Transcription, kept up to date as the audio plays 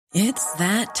It's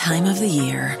that time of the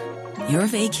year. Your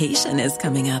vacation is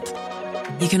coming up.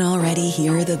 You can already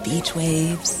hear the beach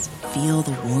waves, feel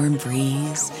the warm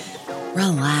breeze,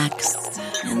 relax,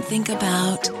 and think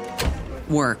about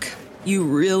work. You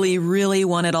really, really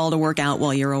want it all to work out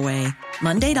while you're away.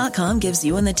 Monday.com gives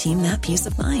you and the team that peace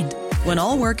of mind. When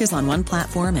all work is on one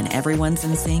platform and everyone's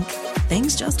in sync,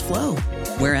 things just flow.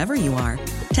 Wherever you are,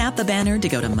 tap the banner to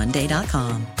go to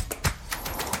Monday.com.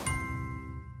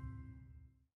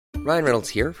 Ryan Reynolds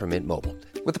here from Mint Mobile.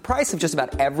 With the price of just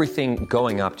about everything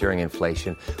going up during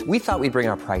inflation, we thought we'd bring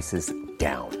our prices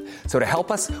down. So to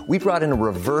help us, we brought in a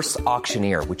reverse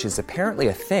auctioneer, which is apparently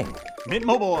a thing. Mint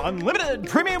Mobile Unlimited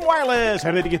Premium Wireless.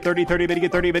 How to get 30, 30, bit to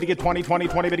get 30, bit to get 20, 20,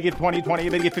 20, bit to get 20, 20,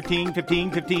 bit to get 15,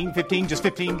 15, 15, 15, just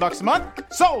 $15 a month?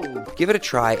 Sold! Give it a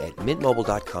try at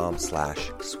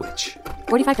mintmobile.com/switch.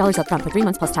 $45 up front for 3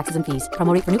 months plus taxes and fees.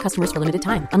 Promo rate for new customers for limited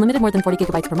time. Unlimited more than 40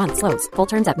 gigabytes per month. Slows full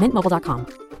terms at mintmobile.com.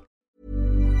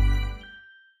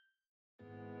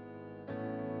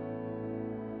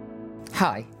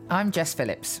 Hi, I'm Jess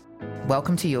Phillips.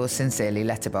 Welcome to Yours Sincerely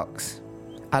letterbox.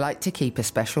 I like to keep a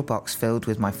special box filled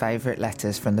with my favourite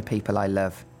letters from the people I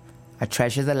love. I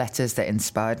treasure the letters that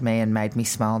inspired me and made me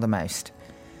smile the most.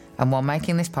 And while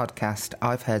making this podcast,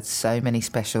 I've heard so many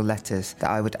special letters that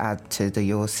I would add to the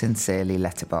Yours Sincerely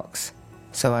letterbox.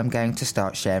 So I'm going to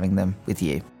start sharing them with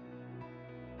you.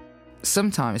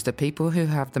 Sometimes the people who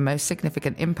have the most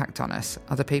significant impact on us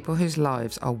are the people whose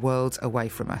lives are worlds away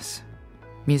from us.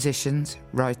 Musicians,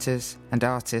 writers and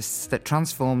artists that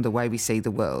transform the way we see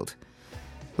the world.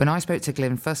 When I spoke to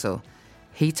Glyn Fussell,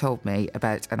 he told me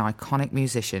about an iconic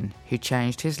musician who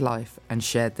changed his life and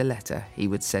shared the letter he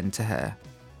would send to her.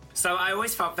 So I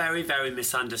always felt very, very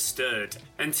misunderstood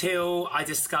until I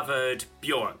discovered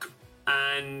Björk.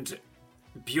 And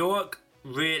Björk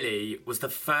really was the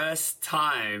first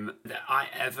time that I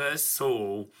ever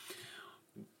saw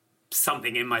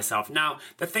something in myself. Now,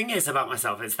 the thing is about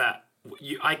myself is that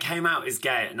I came out as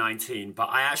gay at 19,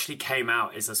 but I actually came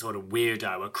out as a sort of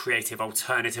weirdo, a creative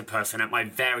alternative person at my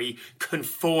very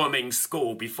conforming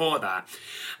school before that.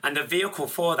 And the vehicle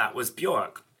for that was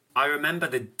Björk. I remember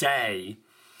the day,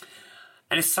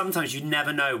 and it's sometimes you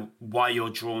never know why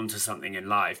you're drawn to something in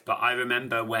life, but I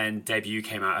remember when Debut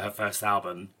came out, her first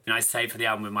album, and I saved for the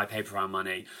album with my paper round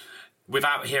money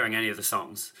without hearing any of the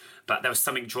songs, but there was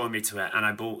something drawing me to it, and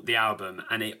I bought the album,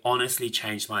 and it honestly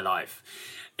changed my life.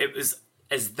 It was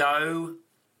as though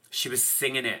she was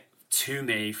singing it to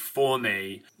me, for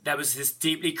me. There was this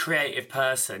deeply creative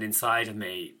person inside of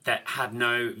me that had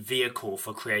no vehicle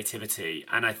for creativity.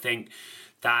 And I think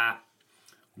that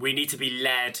we need to be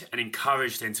led and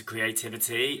encouraged into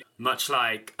creativity, much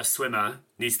like a swimmer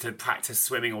needs to practice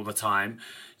swimming all the time.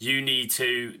 You need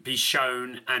to be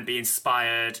shown and be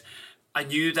inspired. I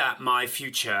knew that my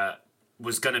future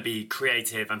was going to be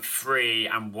creative and free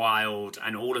and wild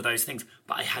and all of those things,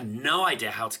 but I had no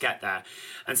idea how to get there.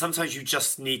 And sometimes you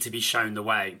just need to be shown the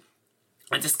way.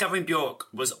 And discovering Björk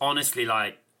was honestly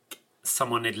like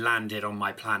someone had landed on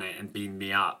my planet and beamed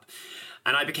me up.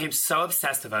 And I became so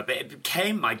obsessed with her, but it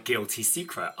became my guilty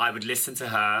secret. I would listen to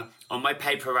her on my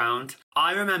paper round.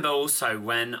 I remember also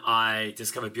when I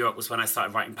discovered Björk was when I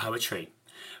started writing poetry.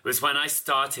 It was when I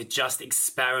started just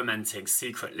experimenting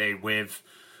secretly with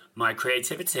my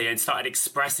creativity and started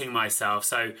expressing myself.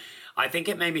 So I think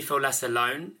it made me feel less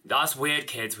alone. Us weird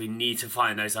kids, we need to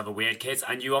find those other weird kids,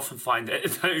 and you often find that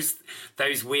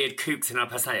those weird kooks in our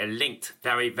personality are linked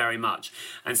very, very much.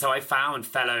 And so I found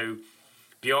fellow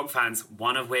Björk fans,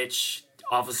 one of which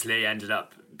obviously ended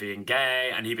up being gay,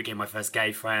 and he became my first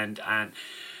gay friend.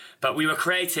 But we were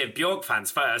creative Björk fans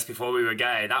first before we were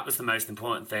gay. That was the most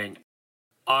important thing.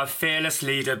 Our fearless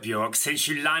leader, Björk, since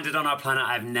you landed on our planet,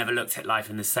 I've never looked at life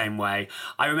in the same way.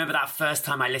 I remember that first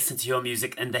time I listened to your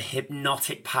music and the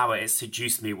hypnotic power it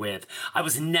seduced me with. I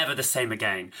was never the same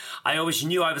again. I always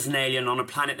knew I was an alien on a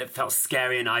planet that felt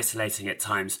scary and isolating at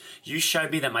times. You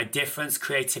showed me that my difference,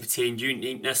 creativity and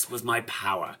uniqueness was my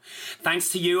power. Thanks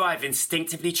to you, I've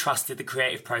instinctively trusted the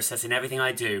creative process in everything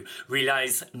I do,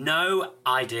 realised no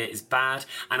idea is bad,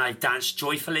 and I've danced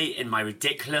joyfully in my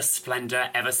ridiculous splendour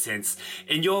ever since.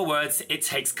 In your words, it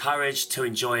takes courage to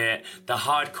enjoy it, the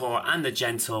hardcore and the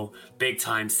gentle,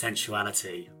 big-time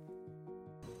sensuality.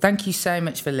 Thank you so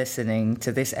much for listening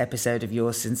to this episode of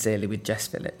Yours Sincerely with Jess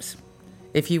Phillips.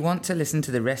 If you want to listen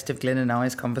to the rest of Glyn and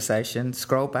I's conversation,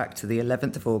 scroll back to the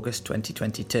 11th of August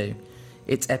 2022.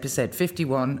 It's episode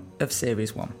 51 of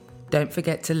Series 1. Don't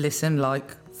forget to listen,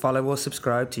 like, follow or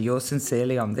subscribe to Yours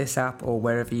Sincerely on this app or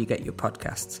wherever you get your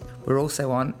podcasts. We're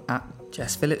also on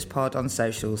Jess Phillips Pod on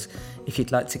socials if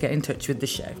you'd like to get in touch with the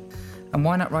show. And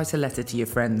why not write a letter to your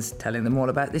friends telling them all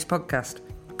about this podcast?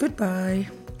 Goodbye.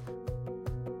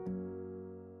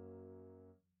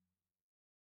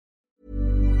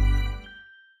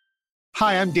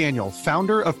 Hi, I'm Daniel,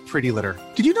 founder of Pretty Litter.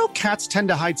 Did you know cats tend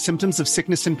to hide symptoms of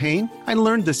sickness and pain? I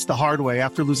learned this the hard way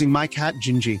after losing my cat,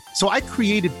 Gingy. So I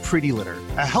created Pretty Litter,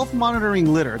 a health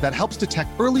monitoring litter that helps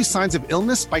detect early signs of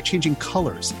illness by changing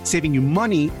colors, saving you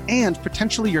money and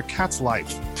potentially your cat's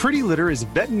life. Pretty Litter is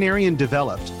veterinarian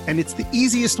developed, and it's the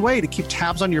easiest way to keep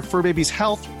tabs on your fur baby's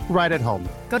health right at home.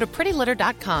 Go to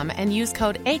prettylitter.com and use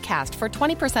code ACAST for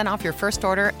 20% off your first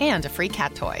order and a free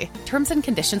cat toy. Terms and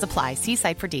conditions apply. See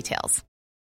site for details.